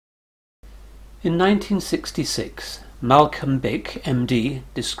In 1966, Malcolm Bick, MD,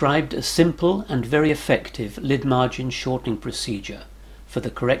 described a simple and very effective lid margin shortening procedure for the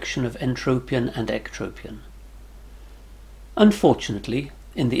correction of entropion and ectropion. Unfortunately,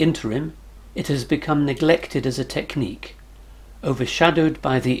 in the interim, it has become neglected as a technique, overshadowed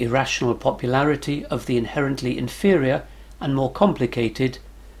by the irrational popularity of the inherently inferior and more complicated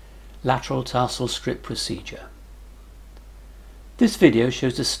lateral tarsal strip procedure. This video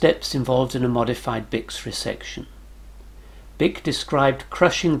shows the steps involved in a modified Bick's resection. Bick described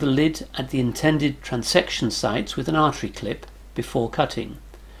crushing the lid at the intended transection sites with an artery clip before cutting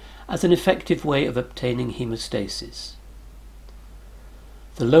as an effective way of obtaining hemostasis.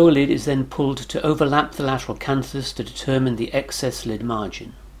 The lower lid is then pulled to overlap the lateral canthus to determine the excess lid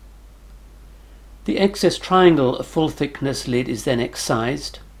margin. The excess triangle of full thickness lid is then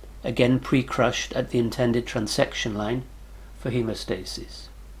excised, again pre-crushed at the intended transection line for hemostasis.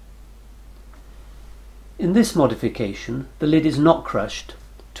 In this modification, the lid is not crushed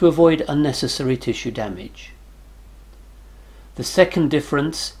to avoid unnecessary tissue damage. The second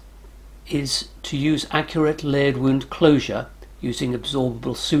difference is to use accurate layered wound closure using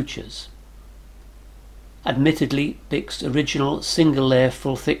absorbable sutures. Admittedly, Bick's original single layer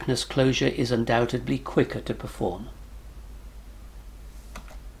full thickness closure is undoubtedly quicker to perform.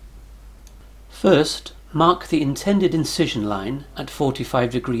 First, mark the intended incision line at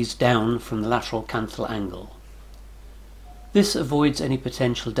 45 degrees down from the lateral canthal angle. This avoids any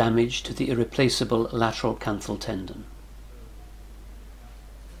potential damage to the irreplaceable lateral canthal tendon.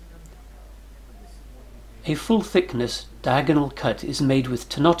 A full thickness diagonal cut is made with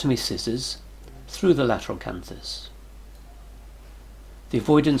tenotomy scissors through the lateral canthus. The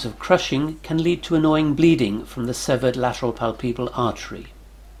avoidance of crushing can lead to annoying bleeding from the severed lateral palpebral artery.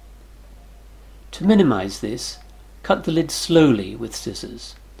 To minimize this, cut the lid slowly with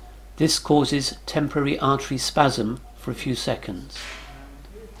scissors. This causes temporary artery spasm for a few seconds.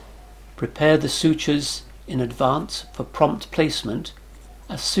 Prepare the sutures in advance for prompt placement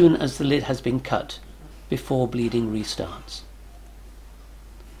as soon as the lid has been cut, before bleeding restarts.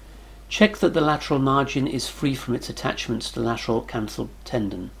 Check that the lateral margin is free from its attachments to the lateral canthal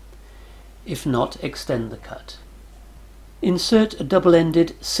tendon. If not, extend the cut. Insert a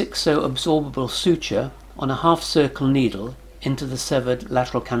double-ended 6-0 absorbable suture on a half-circle needle into the severed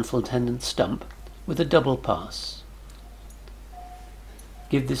lateral canthal tendon stump with a double pass.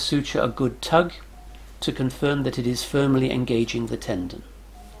 Give this suture a good tug to confirm that it is firmly engaging the tendon.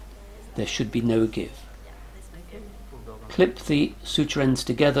 There should be no give. Clip the suture ends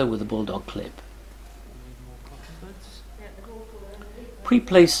together with a bulldog clip.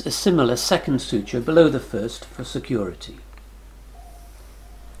 Pre-place a similar second suture below the first for security.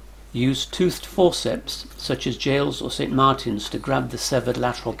 Use toothed forceps, such as Jales or St. Martin's, to grab the severed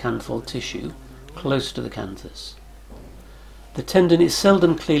lateral canthal tissue close to the canthus. The tendon is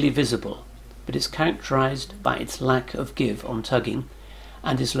seldom clearly visible, but is characterized by its lack of give on tugging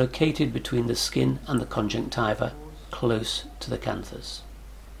and is located between the skin and the conjunctiva, close to the canthus.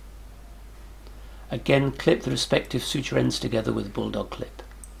 Again, clip the respective suture ends together with a bulldog clip.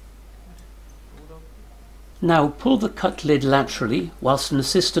 Now pull the cut lid laterally whilst an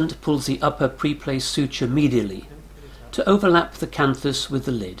assistant pulls the upper pre-placed suture medially to overlap the canthus with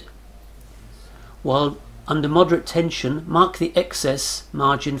the lid. While under moderate tension, mark the excess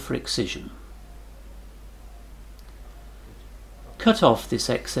margin for excision. Cut off this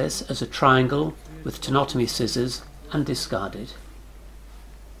excess as a triangle with tenotomy scissors and discard it.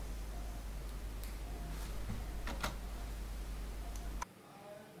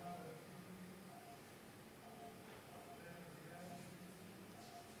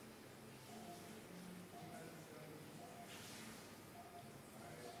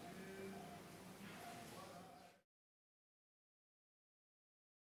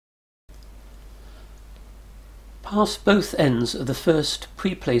 Pass both ends of the first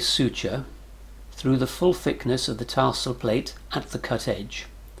pre-placed suture through the full thickness of the tarsal plate at the cut edge,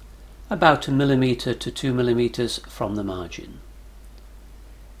 about 1 mm to 2 mm from the margin.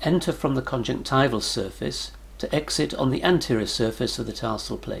 Enter from the conjunctival surface to exit on the anterior surface of the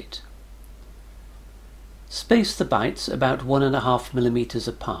tarsal plate. Space the bites about 1.5 mm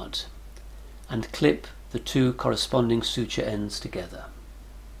apart and clip the two corresponding suture ends together.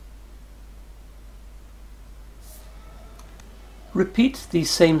 Repeat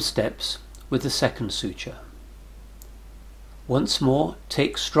these same steps with the second suture. Once more,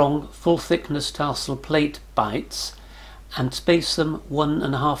 take strong full thickness tarsal plate bites and space them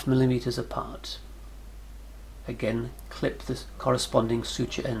 1.5 mm apart. Again, clip the corresponding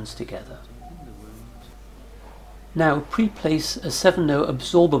suture ends together. Now pre-place a 7/0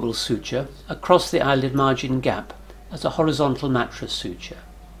 absorbable suture across the eyelid margin gap as a horizontal mattress suture.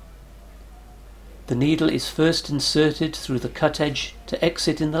 The needle is first inserted through the cut edge to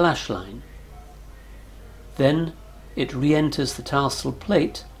exit in the lash line. Then it re-enters the tarsal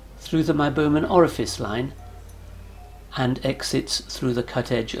plate through the meibomian orifice line and exits through the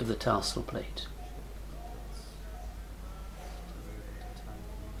cut edge of the tarsal plate.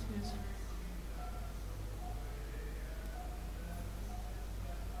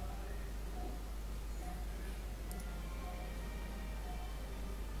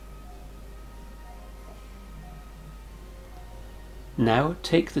 Now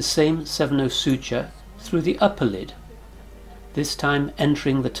take the same 7/0 suture through the upper lid, this time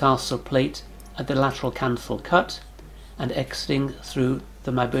entering the tarsal plate at the lateral canthal cut and exiting through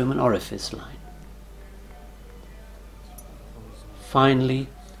the meibomian orifice line. Finally,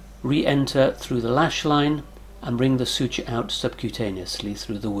 re-enter through the lash line and bring the suture out subcutaneously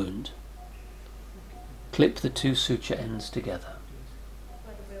through the wound. Clip the two suture ends together.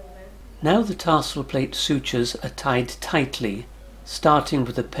 Now the tarsal plate sutures are tied tightly, starting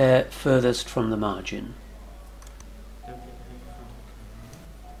with the pair furthest from the margin.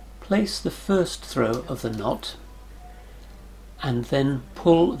 Place the first throw of the knot and then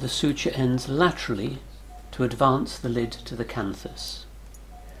pull the suture ends laterally to advance the lid to the canthus.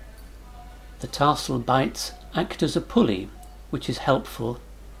 The tarsal bites act as a pulley, which is helpful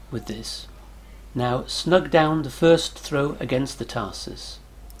with this. Now snug down the first throw against the tarsus.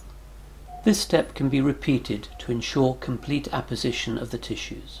 This step can be repeated to ensure complete apposition of the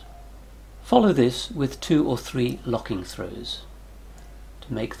tissues. Follow this with 2 or 3 locking throws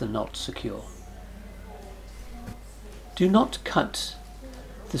to make the knot secure. Do not cut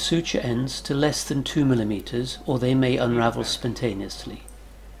the suture ends to less than 2 mm or they may unravel spontaneously.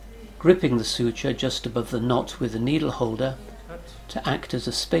 Gripping the suture just above the knot with a needle holder to act as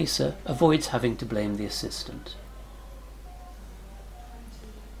a spacer avoids having to blame the assistant.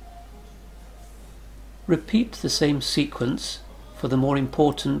 Repeat the same sequence for the more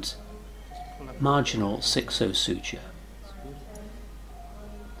important marginal 6/0 suture.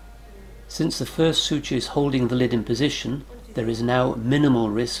 Since the first suture is holding the lid in position, there is now minimal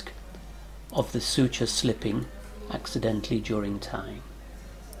risk of the suture slipping accidentally during tying.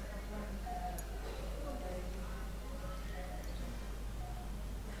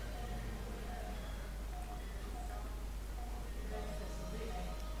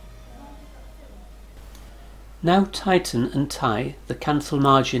 Now tighten and tie the canthal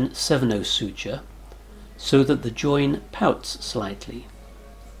margin 7/0 suture so that the join pouts slightly.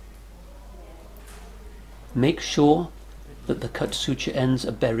 Make sure that the cut suture ends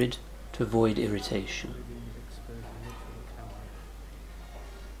are buried to avoid irritation.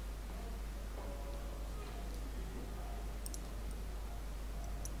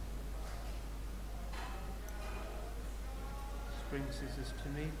 Bring scissors to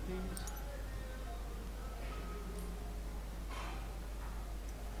me, please.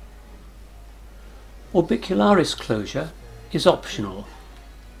 Orbicularis closure is optional.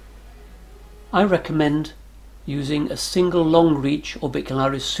 I recommend using a single long reach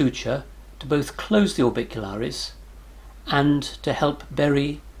orbicularis suture to both close the orbicularis and to help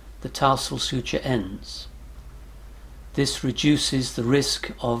bury the tarsal suture ends. This reduces the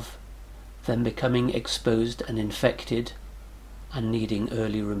risk of them becoming exposed and infected and needing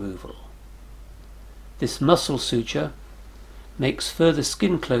early removal. This muscle suture makes further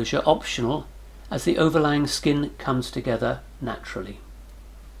skin closure optional as the overlying skin comes together naturally.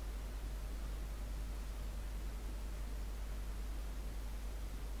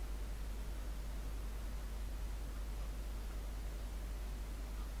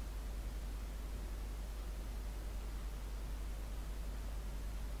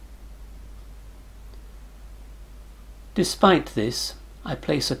 Despite this, I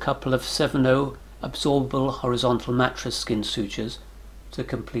place a couple of 7/0 absorbable horizontal mattress skin sutures to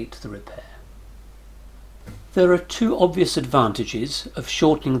complete the repair. There are 2 obvious advantages of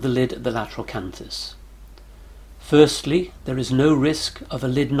shortening the lid at the lateral canthus. Firstly, there is no risk of a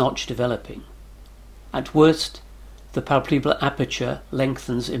lid notch developing. At worst, the palpebral aperture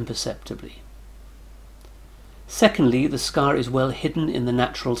lengthens imperceptibly. Secondly, the scar is well hidden in the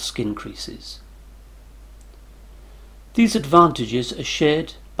natural skin creases. These advantages are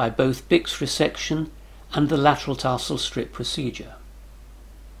shared by both Bick's resection and the lateral tarsal strip procedure.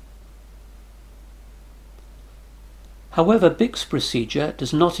 However, Bick's procedure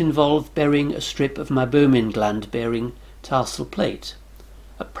does not involve burying a strip of meibomian gland bearing tarsal plate,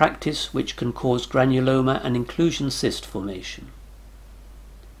 a practice which can cause granuloma and inclusion cyst formation.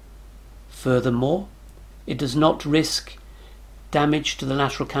 Furthermore, it does not risk damage to the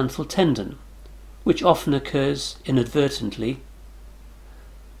lateral canthal tendon, which often occurs inadvertently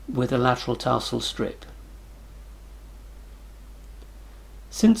with a lateral tarsal strip.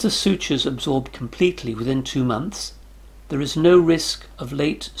 Since the sutures absorb completely within 2 months, there is no risk of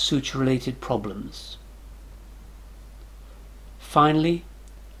late suture-related problems. Finally,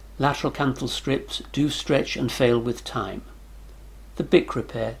 lateral canthal strips do stretch and fail with time. The Bick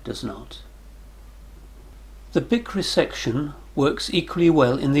repair does not. The Bick resection works equally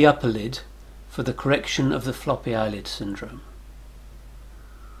well in the upper lid for the correction of the floppy eyelid syndrome.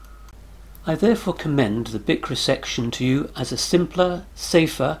 I therefore commend the Bick resection to you as a simpler,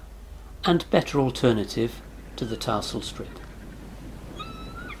 safer and better alternative to the tarsal strip.